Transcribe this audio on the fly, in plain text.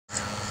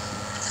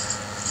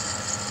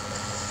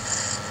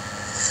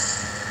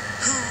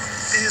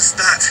Who's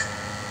that?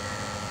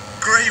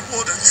 Grey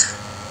Wardens?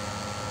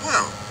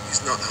 Well, he's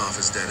not half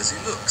as dead as he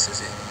looks, is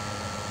he?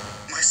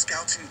 My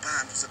scouting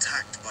band was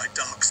attacked by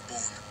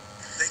Darkspawn.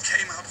 They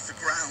came out of the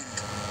ground.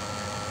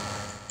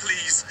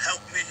 Please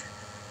help me.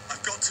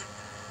 I've got to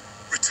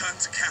return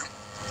to camp.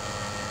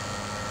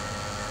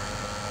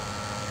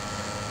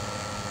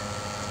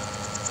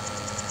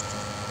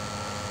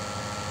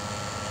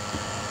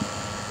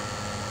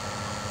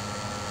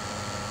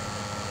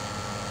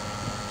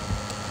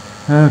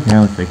 Okay,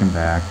 let's take him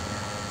back.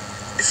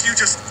 If you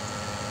just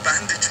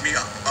bandage me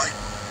up, I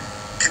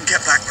can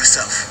get back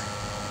myself.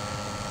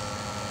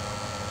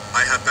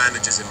 I have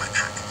bandages in my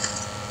pack.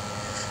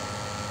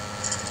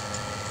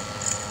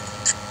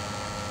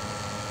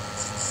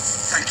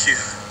 Thank you.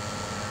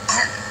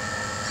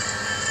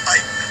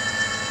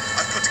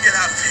 I've got to get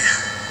out of here.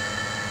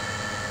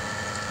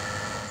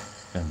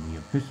 And we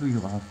officially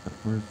lost the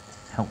first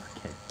health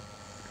kit.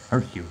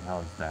 Hurt you,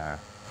 how's that?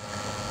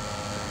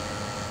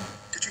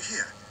 Did you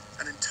hear?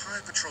 An entire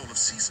patrol of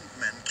seasoned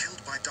men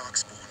killed by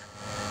Darkspawn.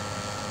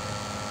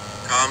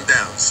 Calm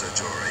down, Sir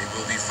Jory.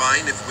 We'll be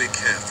fine if we're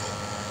careful.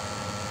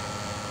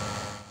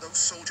 Those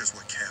soldiers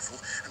were careful,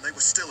 and they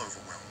were still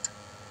overwhelmed.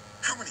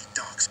 How many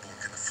Darkspawn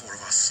can the four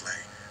of us slay?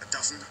 A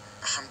dozen?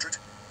 100?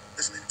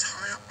 There's an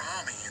entire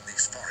army in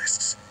these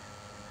forests.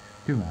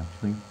 Two,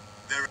 actually.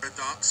 There are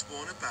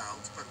Darkspawn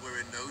about, but we're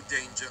in no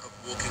danger of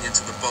walking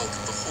into the bulk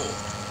of the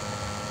horde.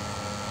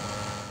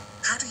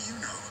 How do you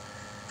know?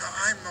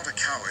 I'm not a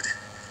coward,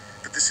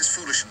 but this is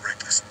foolish and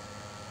reckless.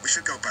 We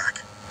should go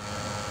back.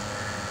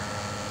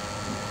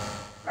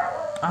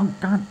 Oh,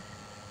 God.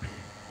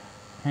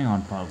 Hang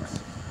on, folks.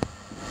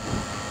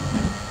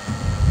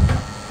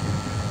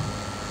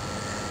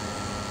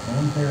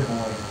 One there,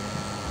 boy.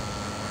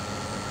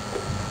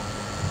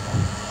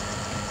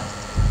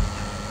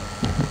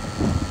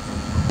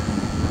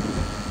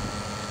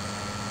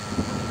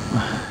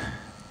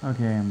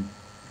 Okay,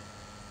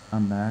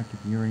 I'm back.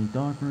 If you hear any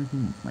dog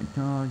barking, it's my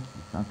dog.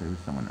 He thought there was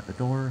someone at the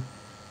door.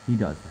 He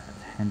does that.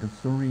 End of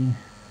story.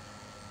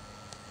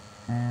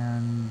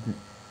 And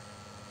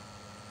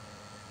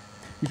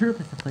you sure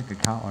this is like a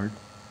coward?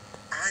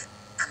 I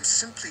am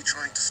simply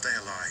trying to stay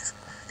alive.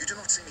 You do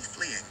not see me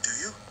fleeing, do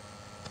you?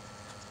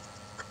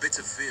 A bit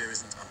of fear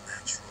isn't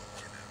unnatural,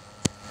 you know.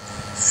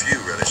 Few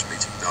relish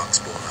meeting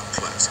Darkspawn up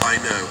close. I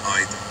know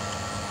I don't.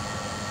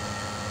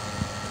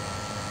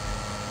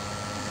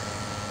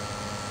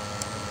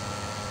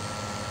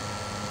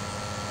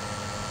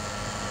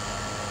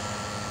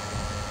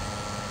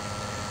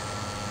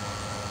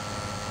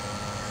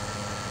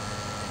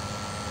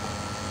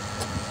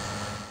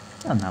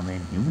 I'm not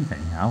many humans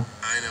anyhow.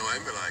 I know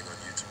I'm relying on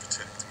you to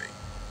protect me.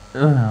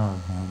 Oh,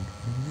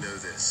 Know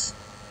this.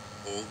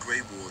 All Grey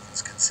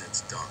Wardens can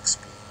sense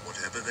Darkspawn.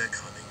 Whatever their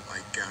cunning,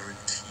 I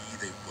guarantee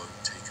they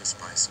won't take us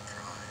by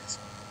surprise.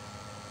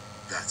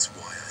 That's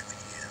why I'm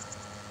here.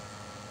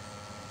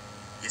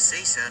 You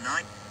see, Sir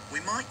Knight, we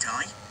might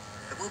die,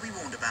 but we'll be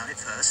warned about it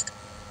first.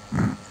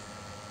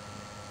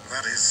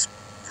 That is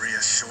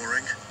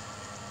reassuring.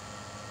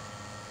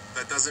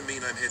 That doesn't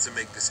mean I'm here to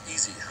make this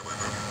easy,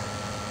 however.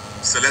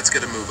 So let's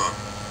get a move on.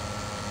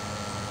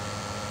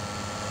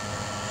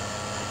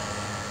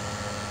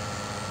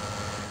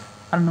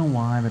 I don't know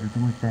why, but it's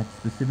always that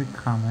specific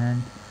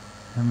comment,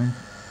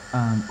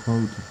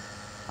 quote,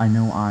 I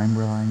know I'm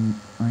relying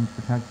on you to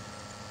protect,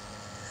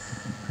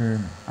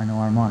 I know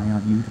I'm relying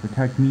on you to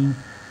protect me.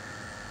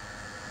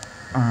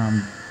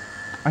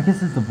 I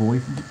guess it's the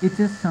voice, it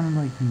just sounds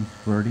like he's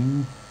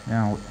flirting.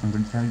 Now, I'm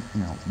going to tell you,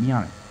 be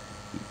honest,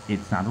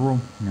 it's not a role,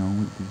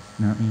 it's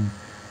not me.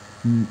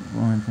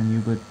 Romance on you,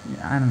 but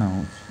I don't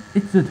know.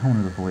 It's the tone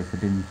of the voice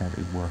that didn't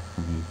exactly work for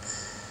me.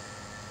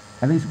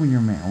 At least when you're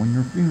male. When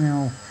you're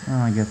female,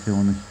 well, I guess you'll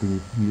understand.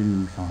 You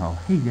do somehow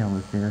hate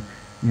Alice there,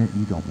 yet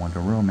you don't want to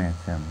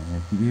romance them. And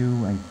if you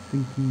do, I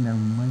think there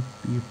might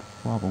be a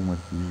problem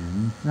with you.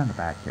 He's not a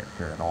bad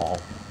character at all.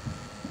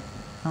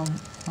 How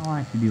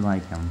actually do you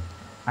like him?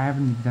 I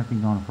haven't exactly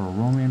gone for a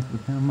romance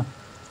with him,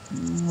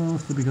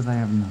 mostly because I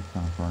haven't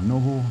gone for a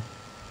noble.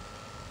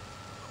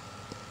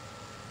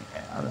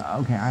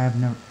 Okay, I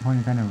never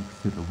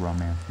pursued a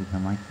romance with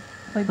him. I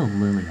played a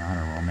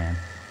Liliana romance.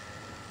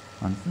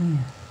 Honestly.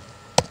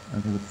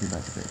 Okay, let's get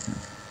back to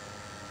business.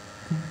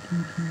 Let's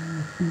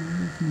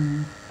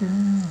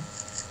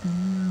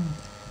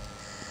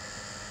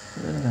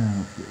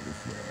go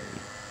this way.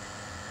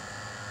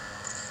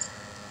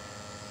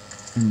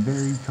 In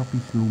very choppy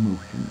slow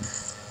motion.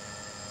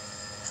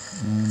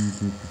 And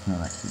this is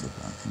not actually the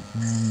function, so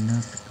I'm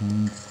not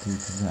going to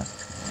take that.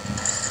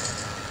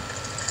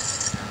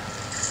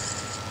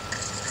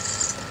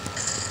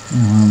 Oh, I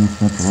almost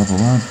got to level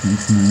up.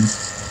 That's nice.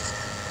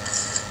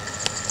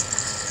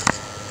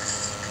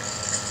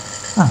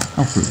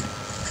 Elf fruit.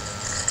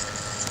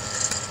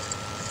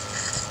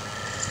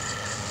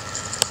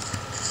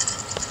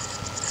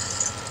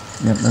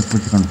 Yep, that's what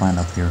you're gonna find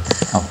up here.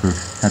 Elf fruit.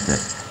 That's it.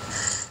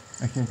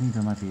 Actually, I think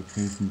there might be a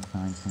chasing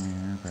sign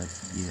somewhere, but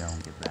you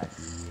don't get that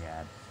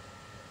yet.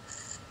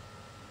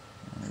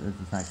 This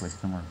is like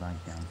somewhere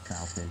like down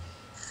southish.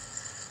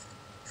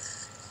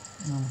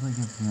 Well, like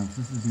everything else,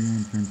 this is the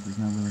entrance. There's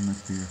not really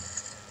much here.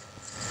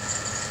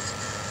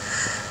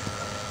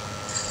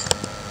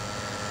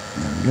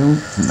 There we go.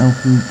 Some elf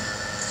fruit.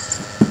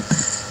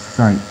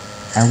 Sorry,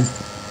 elf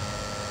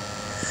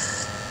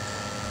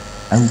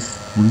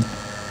fruit.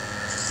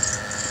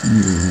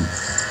 Yeah.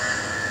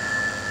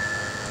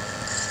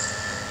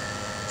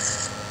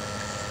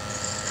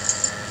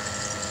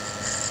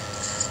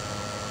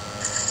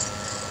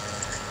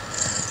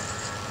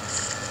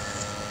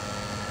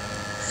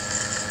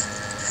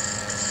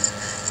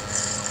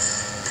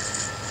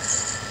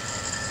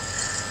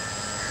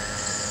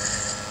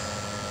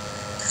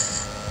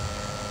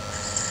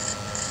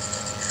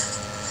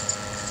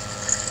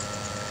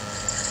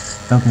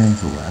 Okay,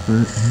 whoever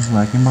is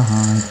lagging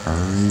behind,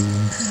 hurry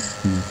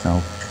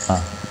yourself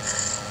up.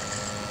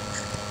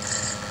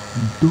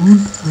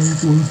 Don't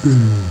overdo.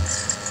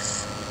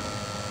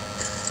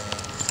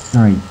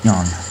 Sorry,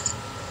 yawn.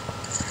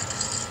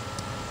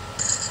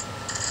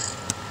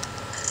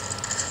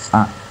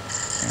 Ah,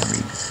 there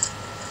we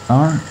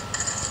are.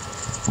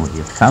 We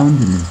have found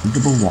an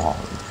invisible wall.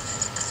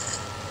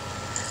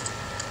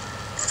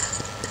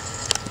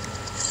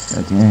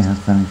 Okay, that's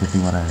starting to see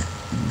what I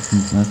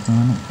think last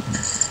one.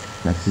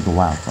 Let's see the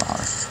wildflower.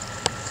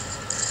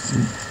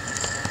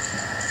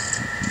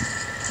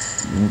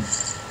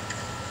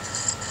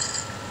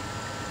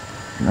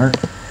 Alert.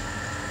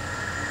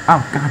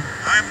 Oh, God.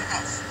 I'm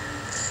off.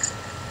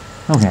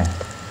 Okay.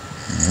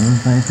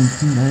 If I can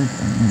see that,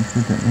 I'm going to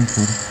put that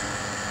into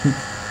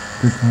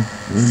the top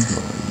good.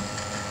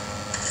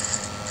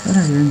 But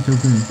I didn't so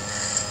good.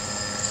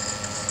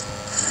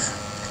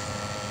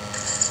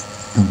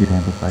 Don't get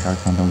ambushed by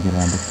Dark One, don't get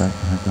ambushed by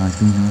Dark One.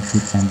 Do not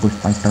get ambushed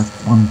by Dark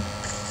One.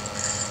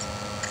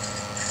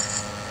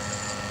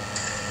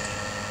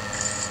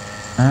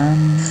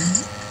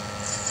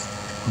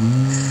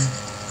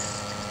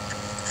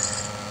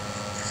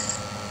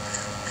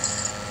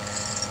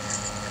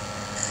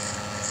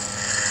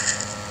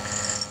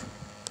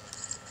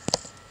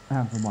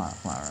 Have the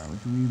wildflower,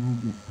 which we will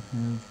get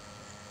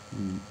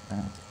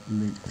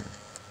later.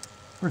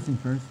 First thing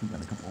first, we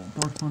got a couple of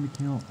Darkspawn to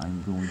kill.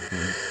 I'm going for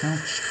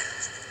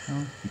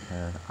stealth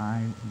because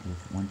I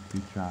just want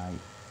to try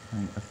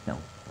a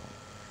stealth build.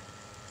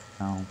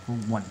 Now, for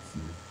once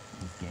in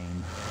this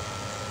game.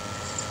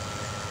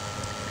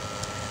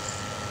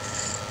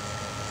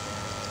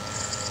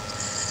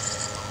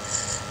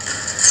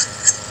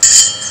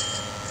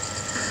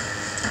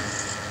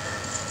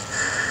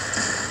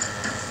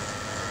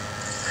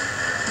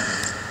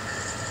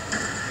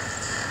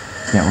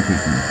 Yeah, we'll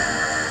take them.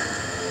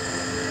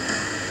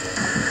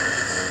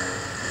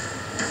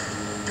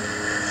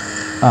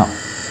 Oh.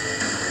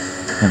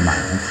 Never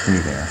mind, let's stay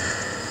there.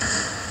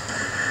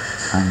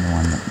 I'm the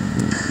one that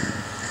moves.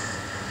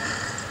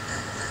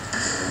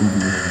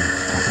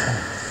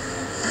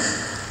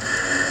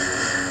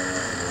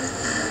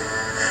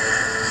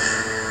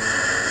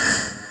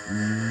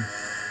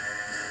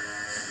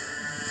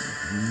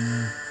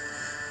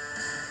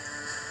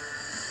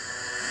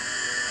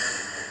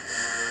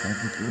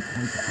 That's a good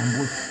point to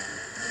ambush.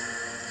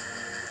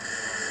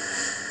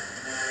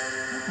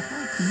 What the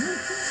heck?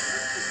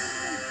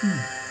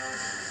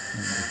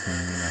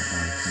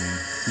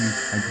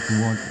 I just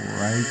walked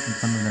right in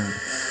front of their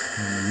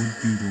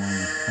would-be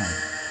line of sight,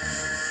 and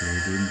they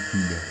didn't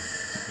see that.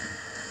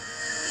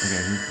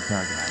 Okay, here's the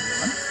target I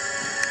want.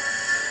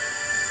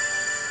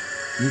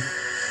 This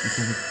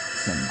specific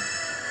symbol.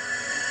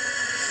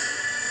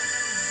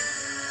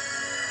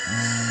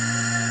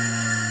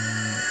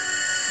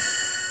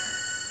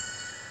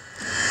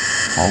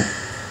 Halt.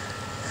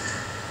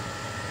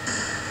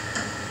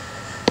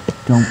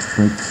 Don't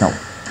break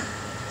stealth.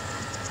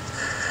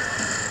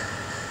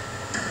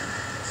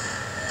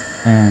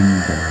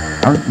 And they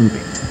aren't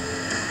moving.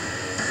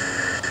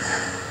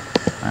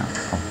 Wow.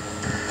 Oh.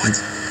 What?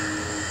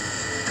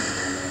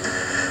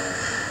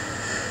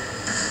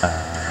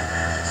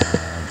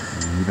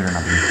 You better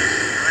not be. Here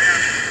I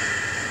am.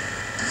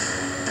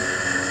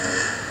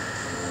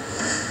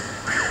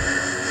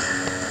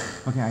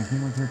 Okay, I think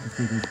we're here to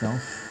save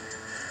yourself.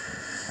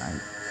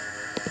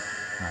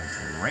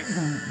 Right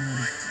now.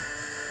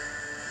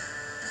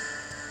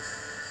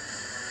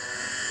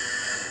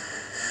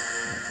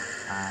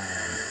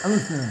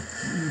 Alyssa,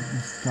 leave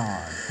this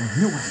charge. There's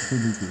no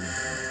absolutely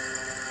anything.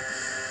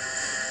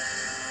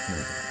 Here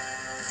we go.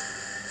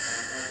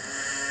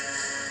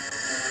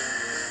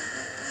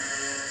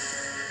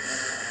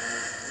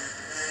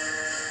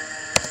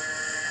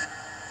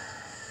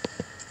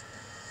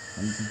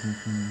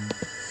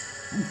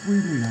 Move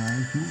freely,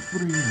 guys. Move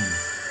freely.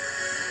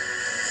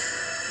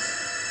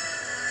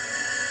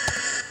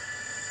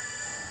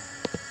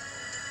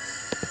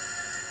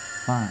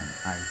 Fine,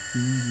 I see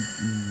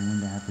you're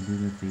going to have to do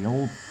this the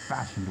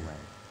old-fashioned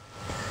way.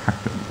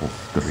 Tactical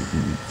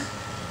strategies.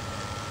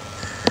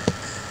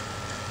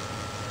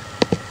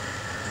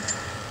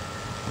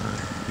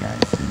 You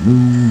guys can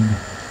move.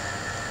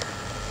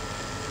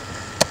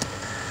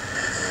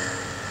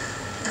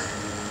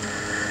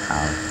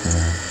 Out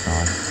there,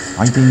 start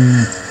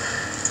fighting.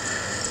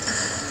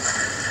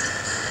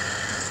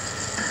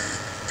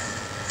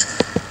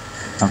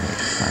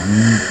 Go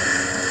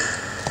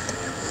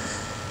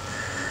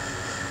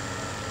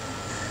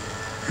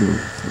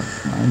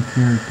select my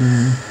character.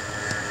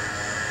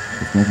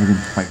 It's never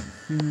gonna fight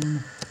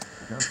soon.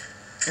 Go.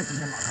 It's a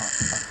Yamaha.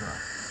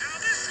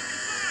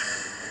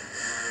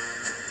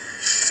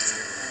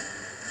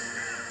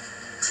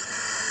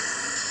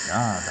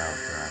 God, that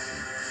was drafty.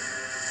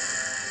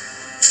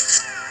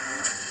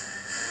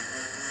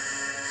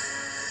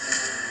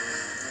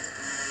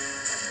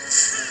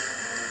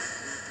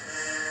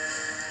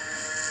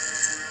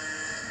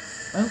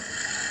 Well,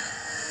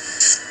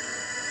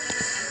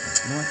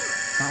 you know what?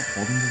 Stop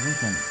holding the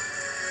weekend.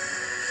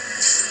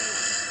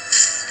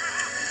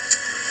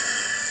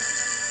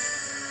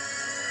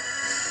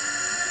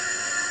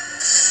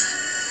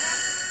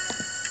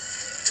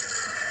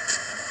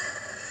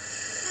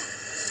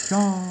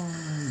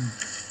 Shine!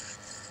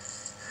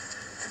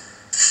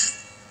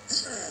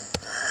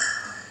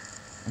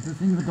 It's a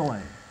thing of a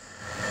delay.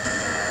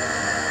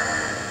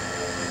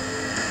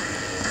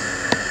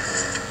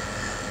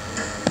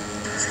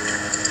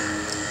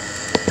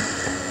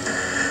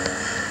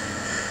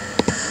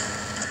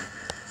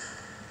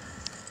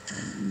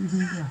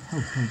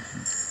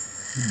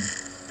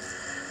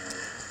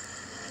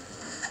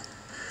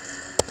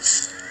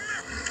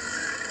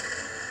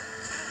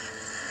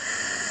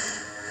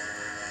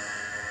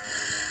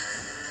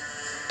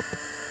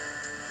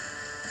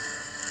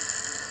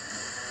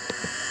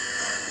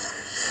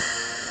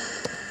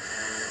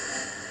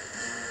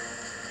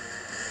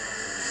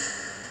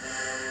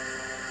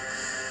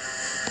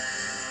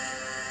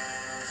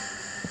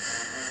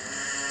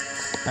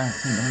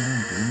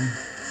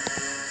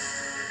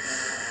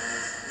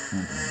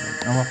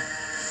 Oh well.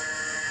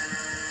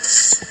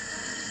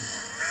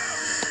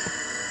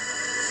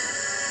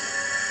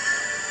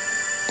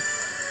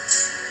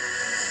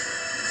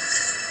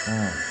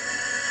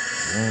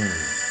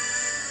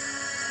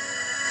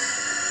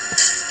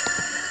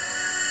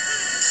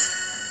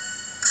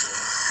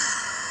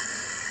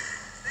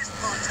 This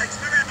part takes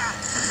forever.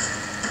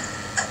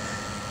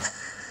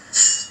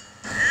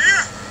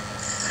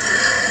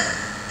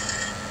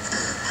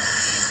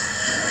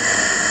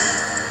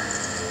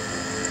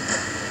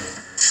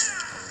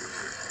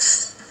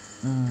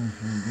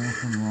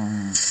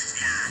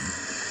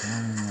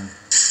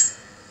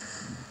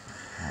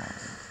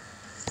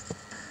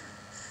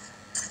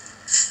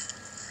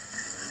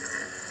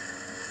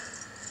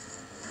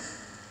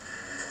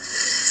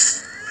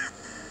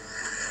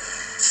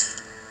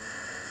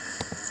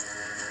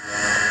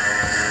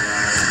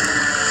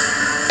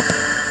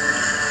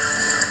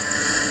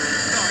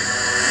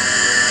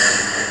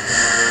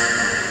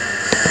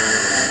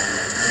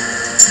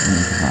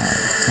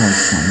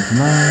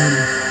 Blood.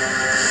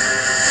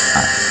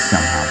 I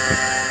somehow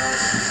picked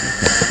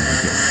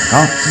the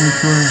off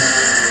mutual.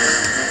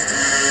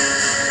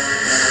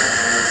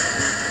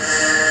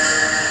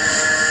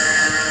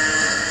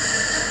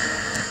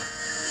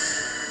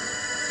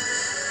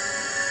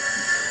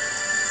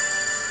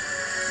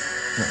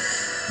 Good.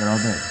 They're all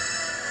dead.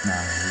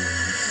 Now we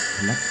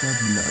collect their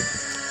blood.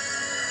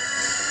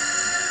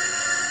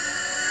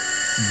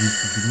 This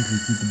is really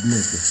good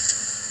blood.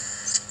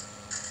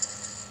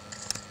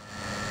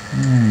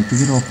 Alright, if we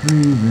get all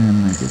three, then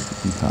I guess we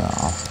can cut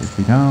off if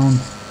we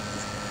don't.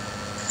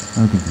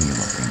 I'll continue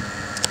looking.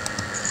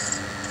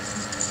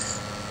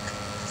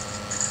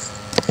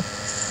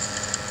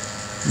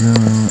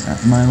 Though, at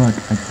my luck,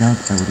 I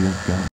doubt I would have got